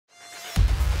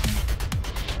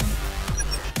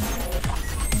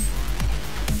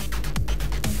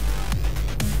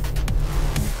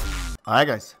Hi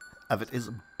guys, Avit is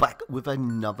back with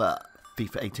another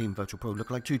FIFA 18 Virtual Pro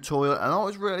lookalike tutorial, and I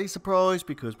was really surprised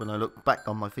because when I look back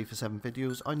on my FIFA 7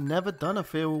 videos, I never done a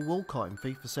Theo Walcott in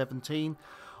FIFA 17.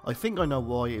 I think I know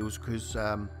why. It was because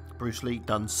Bruce Lee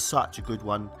done such a good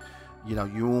one. You know,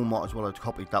 you all might as well have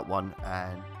copied that one,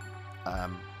 and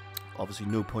obviously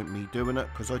no point me doing it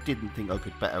because I didn't think I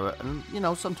could better it. And you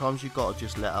know, sometimes you've got to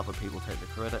just let other people take the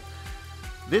credit.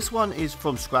 This one is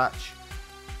from scratch.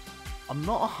 I'm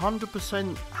not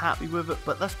 100% happy with it,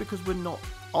 but that's because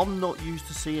I'm not used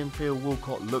to seeing Theo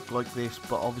Walcott look like this.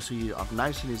 But obviously I've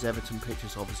now seen his Everton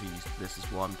pictures. Obviously this is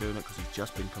why I'm doing it, because he's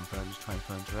just been confirmed as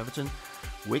transferring to Everton.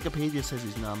 Wikipedia says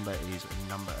his number is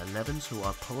number 11, so I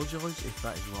apologise if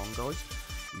that is wrong, guys.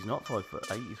 He's not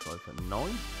 5'8", he's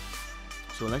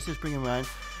 5'9". So let's just bring him around.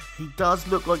 He does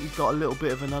look like he's got a little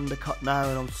bit of an undercut now,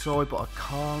 and I'm sorry, but I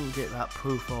can't get that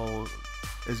profile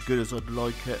as good as I'd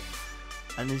like it.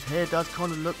 And his hair does kind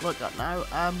of look like that now.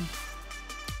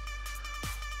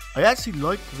 I actually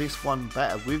like this one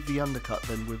better with the undercut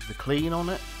than with the clean on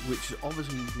it, which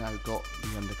obviously he's now got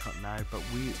the undercut now. But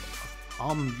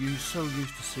I'm so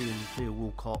used to seeing Theo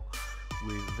Walcott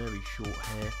with very short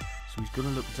hair, so he's going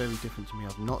to look very different to me.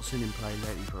 I've not seen him play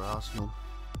lately for Arsenal.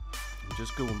 I'm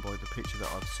just going by the picture that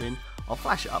I've seen. I'll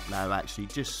flash it up now actually,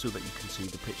 just so that you can see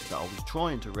the picture that I was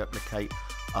trying to replicate.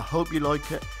 I hope you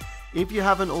like it. If you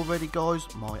haven't already, guys,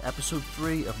 my episode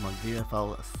 3 of my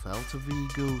VFL Celta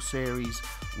Vigo series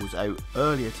was out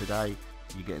earlier today.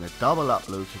 You're getting a double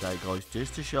upload today, guys,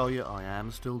 just to show you I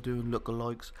am still doing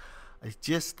lookalikes. It's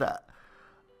just that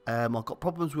I've got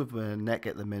problems with my neck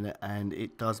at the minute, and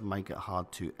it does make it hard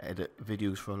to edit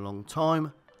videos for a long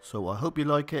time. So I hope you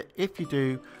like it. If you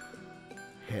do,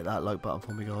 hit that like button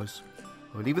for me, guys.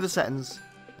 I'll leave you the settings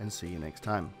and see you next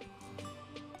time.